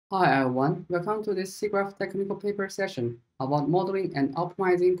Hi everyone, welcome to this SIGGRAPH technical paper session about modeling and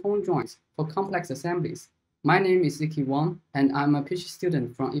optimizing cone joints for complex assemblies. My name is Ziki Wang, and I'm a PhD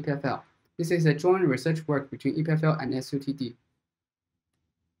student from EPFL. This is a joint research work between EPFL and SUTD.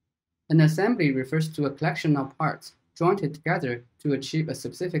 An assembly refers to a collection of parts jointed together to achieve a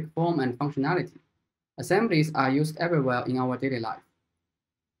specific form and functionality. Assemblies are used everywhere in our daily life.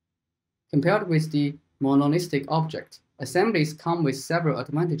 Compared with the monolistic object, assemblies come with several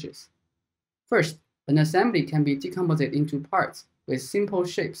advantages. First, an assembly can be decomposed into parts with simple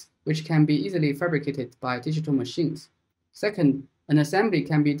shapes, which can be easily fabricated by digital machines. Second, an assembly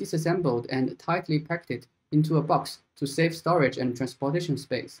can be disassembled and tightly packed into a box to save storage and transportation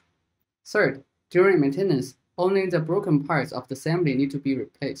space. Third, during maintenance, only the broken parts of the assembly need to be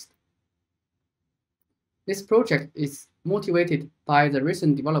replaced. This project is motivated by the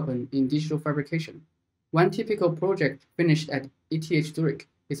recent development in digital fabrication. One typical project finished at ETH Zurich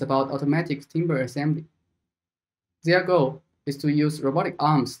is about automatic timber assembly. Their goal is to use robotic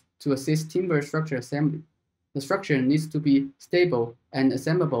arms to assist timber structure assembly. The structure needs to be stable and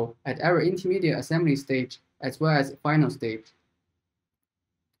assemblable at every intermediate assembly stage as well as final stage.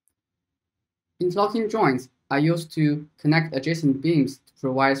 Interlocking joints are used to connect adjacent beams to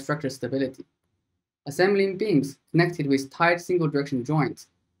provide structure stability. Assembling beams connected with tight single-direction joints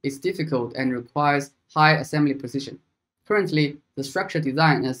is difficult and requires high assembly precision. Currently, the structure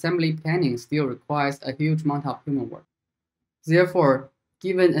design and assembly planning still requires a huge amount of human work. Therefore,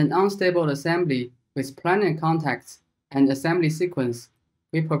 given an unstable assembly with planar contacts and assembly sequence,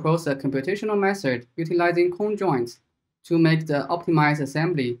 we propose a computational method utilizing cone joints to make the optimized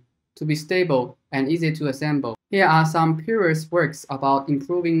assembly to be stable and easy to assemble. Here are some previous works about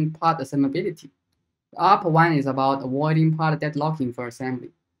improving part assemblability. The upper one is about avoiding part deadlocking for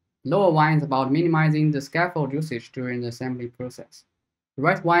assembly. The lower one is about minimizing the scaffold usage during the assembly process. The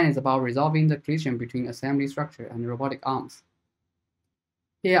right one is about resolving the collision between assembly structure and robotic arms.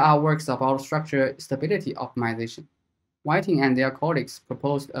 Here are works about structure stability optimization. Whiting and their colleagues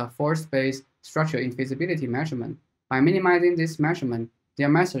proposed a force-based structure infeasibility measurement. By minimizing this measurement, their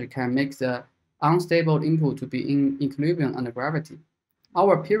method can make the unstable input to be in equilibrium under gravity.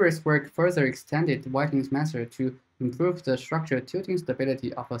 Our previous work further extended Whiting's method to improve the structure tilting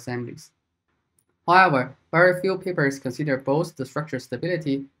stability of assemblies. However, very few papers consider both the structure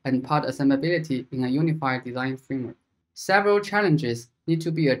stability and part assemblability in a unified design framework. Several challenges need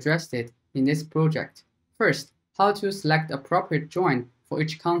to be addressed in this project. First, how to select appropriate joint for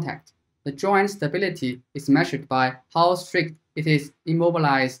each contact. The joint stability is measured by how strict it is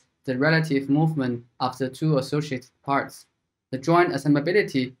immobilized the relative movement of the two associated parts. The joint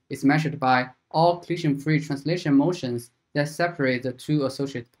assemblability is measured by all collision-free translation motions that separate the two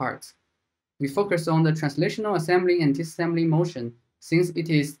associated parts. We focus on the translational assembling and disassembling motion since it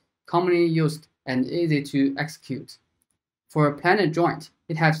is commonly used and easy to execute. For a planar joint,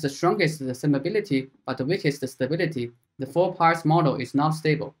 it has the strongest assemblability but the weakest stability. The four-parts model is not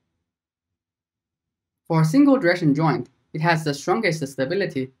stable. For a single-direction joint, it has the strongest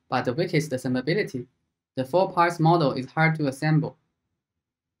stability but the weakest assemblability. The four-parts model is hard to assemble.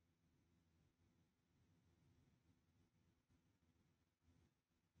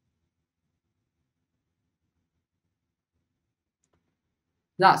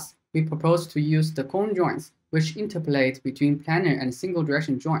 Thus, we propose to use the cone joints, which interpolate between planar and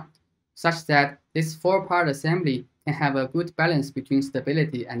single-direction joint, such that this four-part assembly can have a good balance between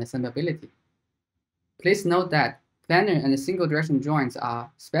stability and assemblability. Please note that planar and single-direction joints are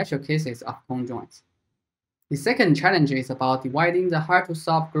special cases of cone joints. The second challenge is about dividing the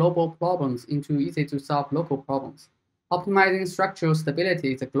hard-to-solve global problems into easy-to-solve local problems. Optimizing structural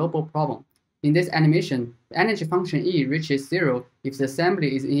stability is a global problem. In this animation, the energy function E reaches zero if the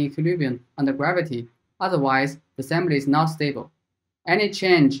assembly is in equilibrium under gravity, otherwise the assembly is not stable. Any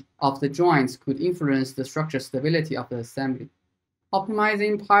change of the joints could influence the structural stability of the assembly.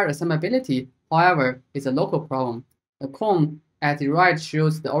 Optimizing part assemblability, however, is a local problem. The cone at the right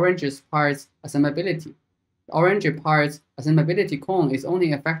shows the orange part's assemblability. The orange part's assemblability cone is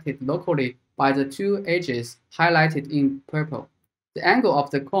only affected locally by the two edges highlighted in purple. The angle of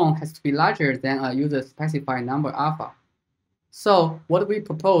the cone has to be larger than a user-specified number alpha. So what we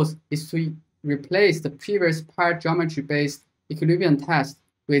propose is to replace the previous part geometry-based equilibrium test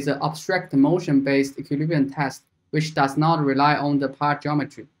with an abstract motion-based equilibrium test, which does not rely on the part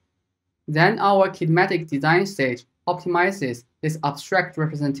geometry. Then our kinematic design stage optimizes this abstract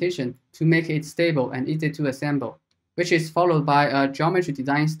representation to make it stable and easy to assemble, which is followed by a geometry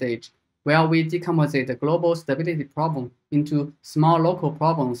design stage where we decompose the global stability problem into small local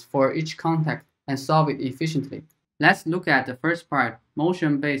problems for each contact and solve it efficiently. Let's look at the first part,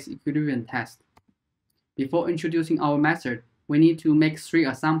 motion-based equilibrium test. Before introducing our method, we need to make 3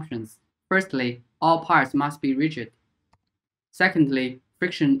 assumptions. Firstly, all parts must be rigid. Secondly,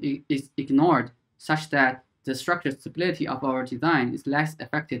 friction is ignored, such that the structural stability of our design is less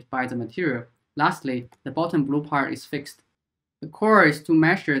affected by the material. Lastly, the bottom blue part is fixed. The core is to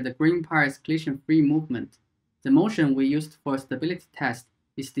measure the green part's collision-free movement. The motion we used for stability test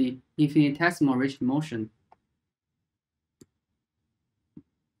is the infinitesimal rigid motion,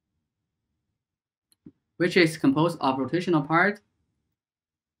 which is composed of rotational part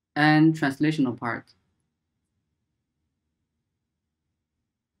and translational part.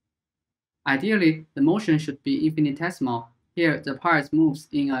 Ideally, the motion should be infinitesimal. Here, the part moves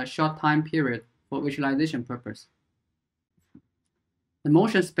in a short time period for visualization purpose. The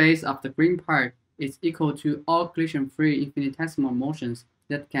motion space of the green part is equal to all collision-free infinitesimal motions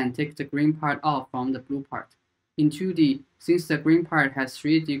that can take the green part off from the blue part. In 2D, since the green part has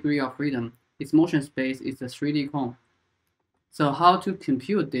 3 degrees of freedom, its motion space is a 3D cone. So how to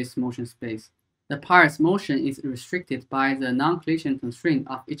compute this motion space? The part's motion is restricted by the non-collision constraint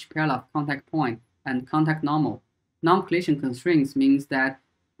of each pair of contact point and contact normal. Non-collision constraints means that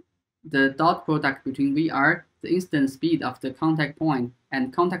the dot product between VR, the instant speed of the contact point,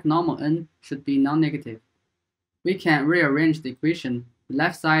 and contact normal n should be non-negative. We can rearrange the equation. The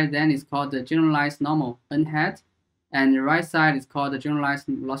left side then is called the generalized normal n hat, and the right side is called the generalized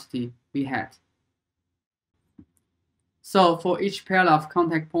velocity v hat. So for each pair of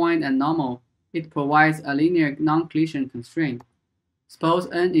contact point and normal, it provides a linear non-collision constraint. Suppose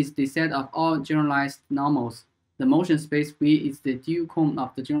n is the set of all generalized normals. The motion space V is the dual cone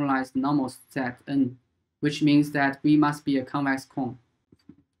of the generalized normal set n, which means that V must be a convex cone.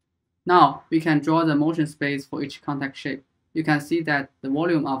 Now, we can draw the motion space for each contact shape. You can see that the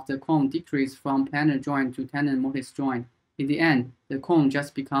volume of the cone decreases from planar joint to tangent mortise joint. In the end, the cone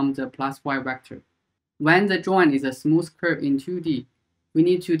just becomes the plus y vector. When the joint is a smooth curve in 2D, we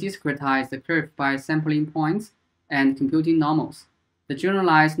need to discretize the curve by sampling points and computing normals. The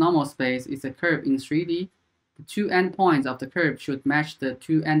generalized normal space is a curve in 3D. The 2 endpoints of the curve should match the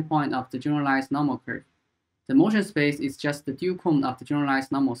 2 endpoints of the generalized normal curve. The motion space is just the dual cone of the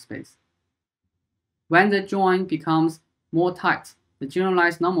generalized normal space. When the joint becomes more tight, the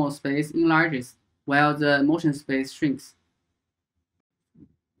generalized normal space enlarges while the motion space shrinks.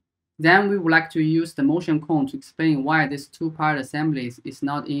 Then we would like to use the motion cone to explain why this two-part assemblies is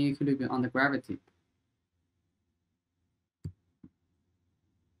not in equilibrium under gravity.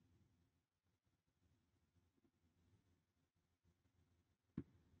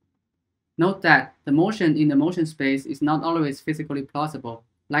 Note that the motion in the motion space is not always physically plausible.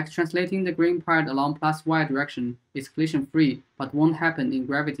 Like translating the green part along plus y direction is collision-free, but won't happen in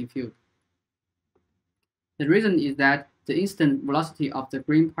gravity field. The reason is that the instant velocity of the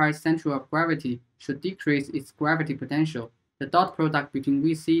green part's center of gravity should decrease its gravity potential. The dot product between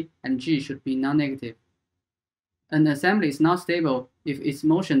Vc and g should be non-negative. An assembly is not stable if its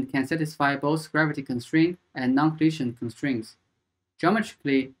motion can satisfy both gravity constraint and non-collision constraints.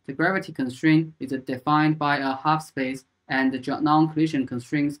 Geometrically, the gravity constraint is defined by a half space, and the non-collision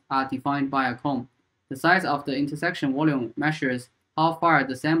constraints are defined by a cone. The size of the intersection volume measures how far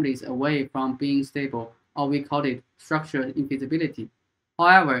the assembly is away from being stable, or we call it structural infeasibility.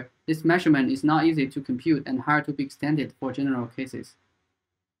 However, this measurement is not easy to compute and hard to be extended for general cases.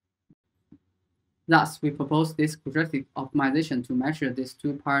 Thus, we propose this quadratic optimization to measure this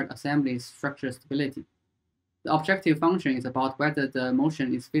two-part assembly's structural stability. The objective function is about whether the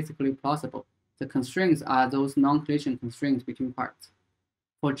motion is physically plausible. The constraints are those non-collision constraints between parts.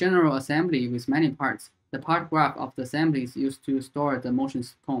 For general assembly with many parts, the part graph of the assembly is used to store the motion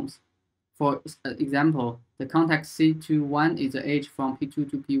cones. For example, the contact C21 is the edge from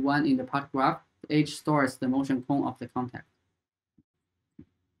P2 to P1 in the part graph. The edge stores the motion cone of the contact.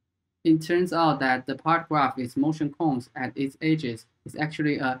 It turns out that the part graph with motion cones at its edges is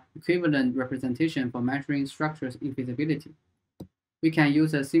actually an equivalent representation for measuring structural infeasibility. We can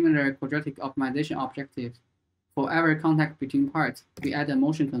use a similar quadratic optimization objective. For every contact between parts, we add a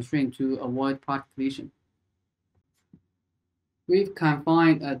motion constraint to avoid part collision. We can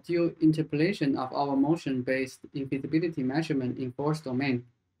find a dual interpolation of our motion-based infeasibility measurement in force domain.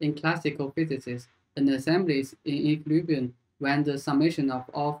 In classical physics, an assembly is in equilibrium when the summation of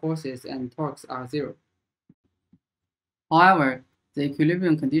all forces and torques are zero. However, the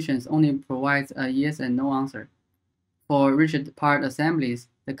equilibrium conditions only provides a yes and no answer. For rigid part assemblies,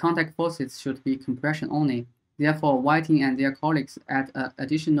 the contact forces should be compression only. Therefore, Whiting and their colleagues add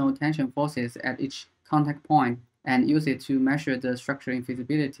additional tension forces at each contact point and use it to measure the structural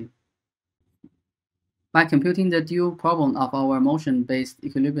infeasibility. By computing the dual problem of our motion-based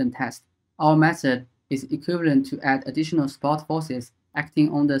equilibrium test, our method is equivalent to add additional support forces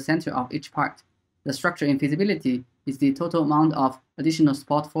acting on the center of each part. The structure infeasibility is the total amount of additional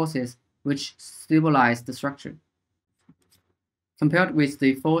support forces which stabilize the structure. Compared with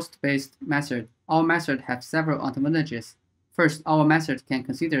the force-based method, our method has several advantages. First, our method can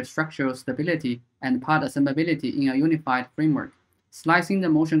consider structural stability and part assemblability in a unified framework. Slicing the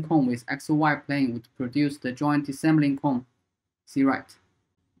motion cone with XY plane would produce the joint dissembling cone. See right.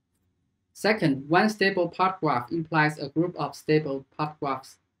 Second, one stable part graph implies a group of stable part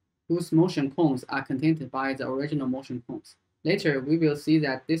graphs whose motion cones are contained by the original motion cones. Later, we will see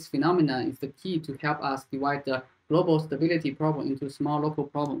that this phenomenon is the key to help us divide the global stability problem into small local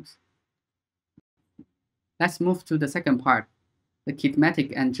problems. Let's move to the second part, the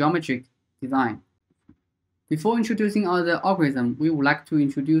kinematic and geometric design. Before introducing other algorithm, we would like to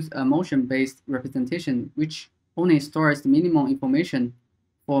introduce a motion-based representation which only stores the minimum information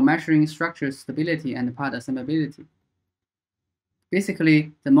for measuring structure stability and part assemblability.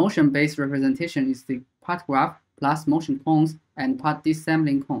 Basically, the motion-based representation is the part graph plus motion cones and part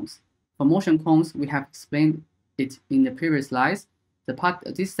dissembling cones. For motion cones, we have explained it in the previous slides. The part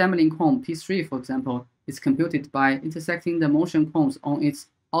dissembling cone P3, for example, is computed by intersecting the motion cones on its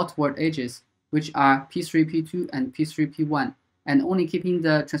outward edges, which are P3, P2, and P3, P1, and only keeping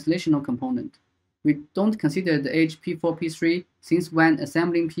the translational component. We don't consider the edge P4, P3, since when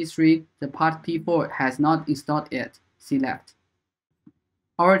assembling P3, the part P4 has not installed yet. See left.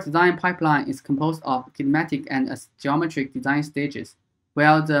 Our design pipeline is composed of kinematic and geometric design stages,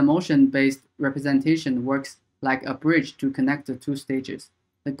 while the motion-based representation works like a bridge to connect the two stages.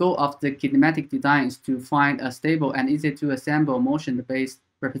 The goal of the kinematic design is to find a stable and easy-to-assemble motion-based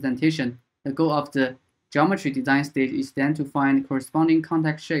representation. The goal of the geometry design stage is then to find corresponding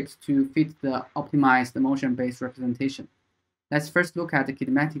contact shapes to fit the optimized motion-based representation. Let's first look at the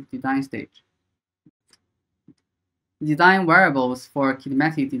kinematic design stage. The design variables for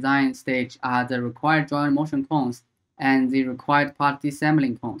kinematic design stage are the required joint motion cones and the required part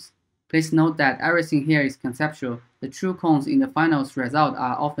dissembling cones. Please note that everything here is conceptual. The true cones in the final result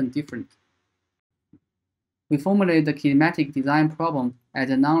are often different. We formulate the kinematic design problem as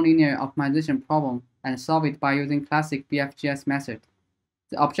a nonlinear optimization problem and solve it by using classic BFGS method.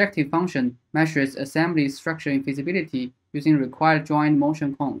 The objective function measures assembly structure infeasibility using required joint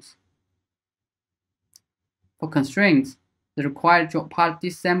motion cones. For constraints, the required part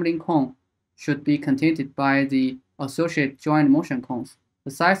dissembling cone should be contained by the associated joint motion cones. The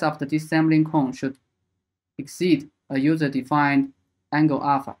size of the dissembling cone should exceed a user-defined angle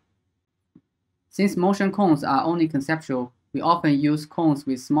alpha. Since motion cones are only conceptual, we often use cones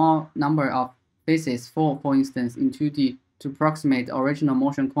with small number of faces, for instance, in 2D to approximate original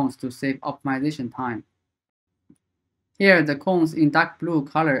motion cones to save optimization time. Here, the cones in dark blue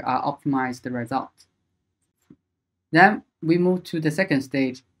color are optimized result. Then we move to the second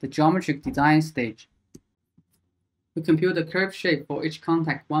stage, the geometric design stage. We compute the curve shape for each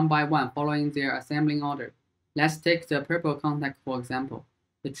contact one by one following their assembling order. Let's take the purple contact for example.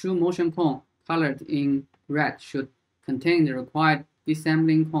 The true motion cone colored in red should contain the required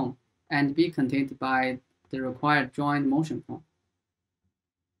dissembling cone and be contained by the required joint motion cone.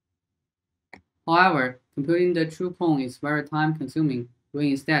 However, computing the true cone is very time-consuming.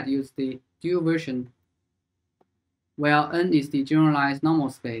 We instead use the dual version. While N is the generalized normal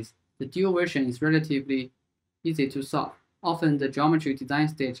space, the dual version is relatively easy to solve. Often, the geometry design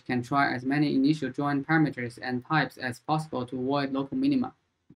stage can try as many initial joint parameters and types as possible to avoid local minima.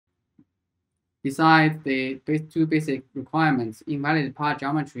 Besides the two basic requirements, invalid part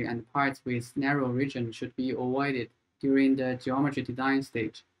geometry and parts with narrow region should be avoided during the geometry design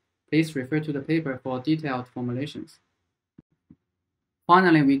stage. Please refer to the paper for detailed formulations.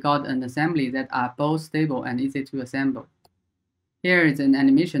 Finally, we got an assembly that are both stable and easy to assemble. Here is an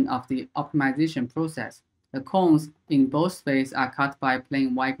animation of the optimization process. The cones in both spaces are cut by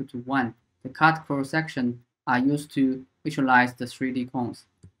plane y equal to 1. The cut cross-sections are used to visualize the 3D cones.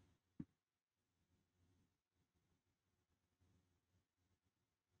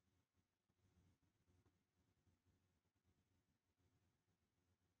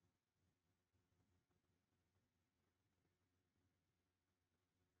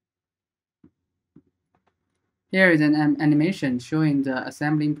 Here is an animation showing the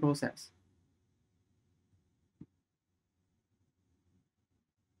assembling process.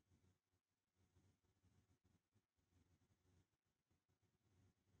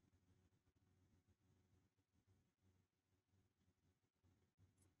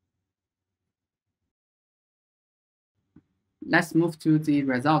 Let's move to the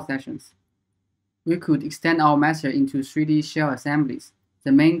result sessions. We could extend our method into 3D shell assemblies.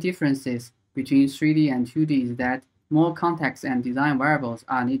 The main differences between 3D and 2D is that more context and design variables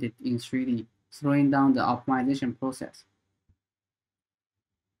are needed in 3D, slowing down the optimization process.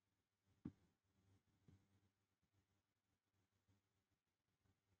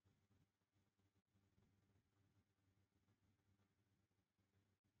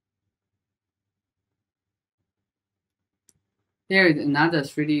 Here is another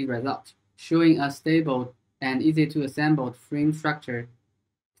 3D result, showing a stable and easy-to-assemble frame structure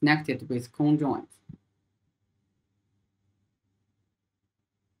connected with cone joints.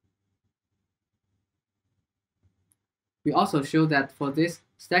 We also show that for this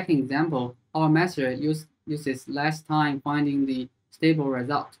stacking example, our method uses less time finding the stable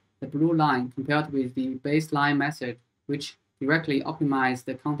result, the blue line, compared with the baseline method, which directly optimizes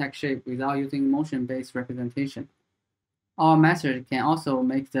the contact shape without using motion-based representation. Our method can also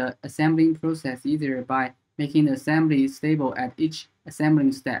make the assembling process easier by making the assembly stable at each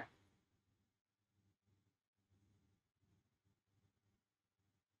assembling step.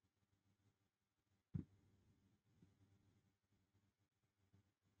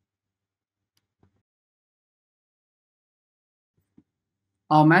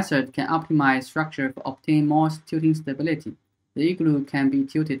 Our method can optimize structure to obtain more tilting stability. The igloo can be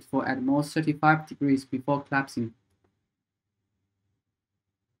tilted for at most 35 degrees before collapsing.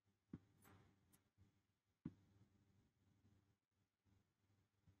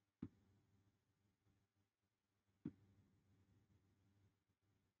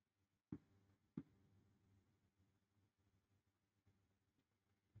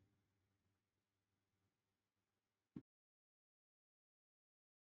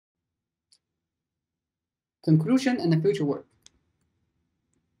 Conclusion and future work.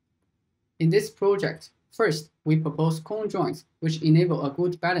 In this project, first, we propose cone joints, which enable a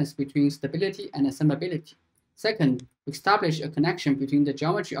good balance between stability and assemblability. Second, we establish a connection between the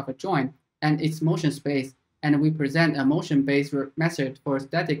geometry of a joint and its motion space, and we present a motion-based method for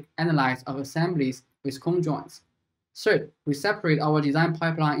static analysis of assemblies with cone joints. Third, we separate our design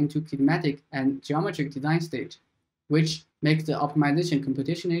pipeline into kinematic and geometric design stage, which makes the optimization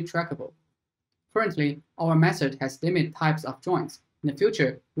computationally trackable. Currently, our method has limited types of joints. In the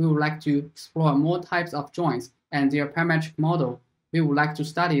future, we would like to explore more types of joints and their parametric model. We would like to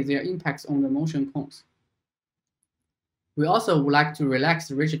study their impacts on the motion cones. We also would like to relax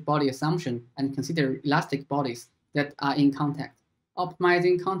the rigid body assumption and consider elastic bodies that are in contact.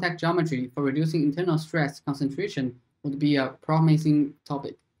 Optimizing contact geometry for reducing internal stress concentration would be a promising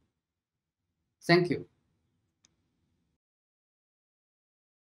topic. Thank you.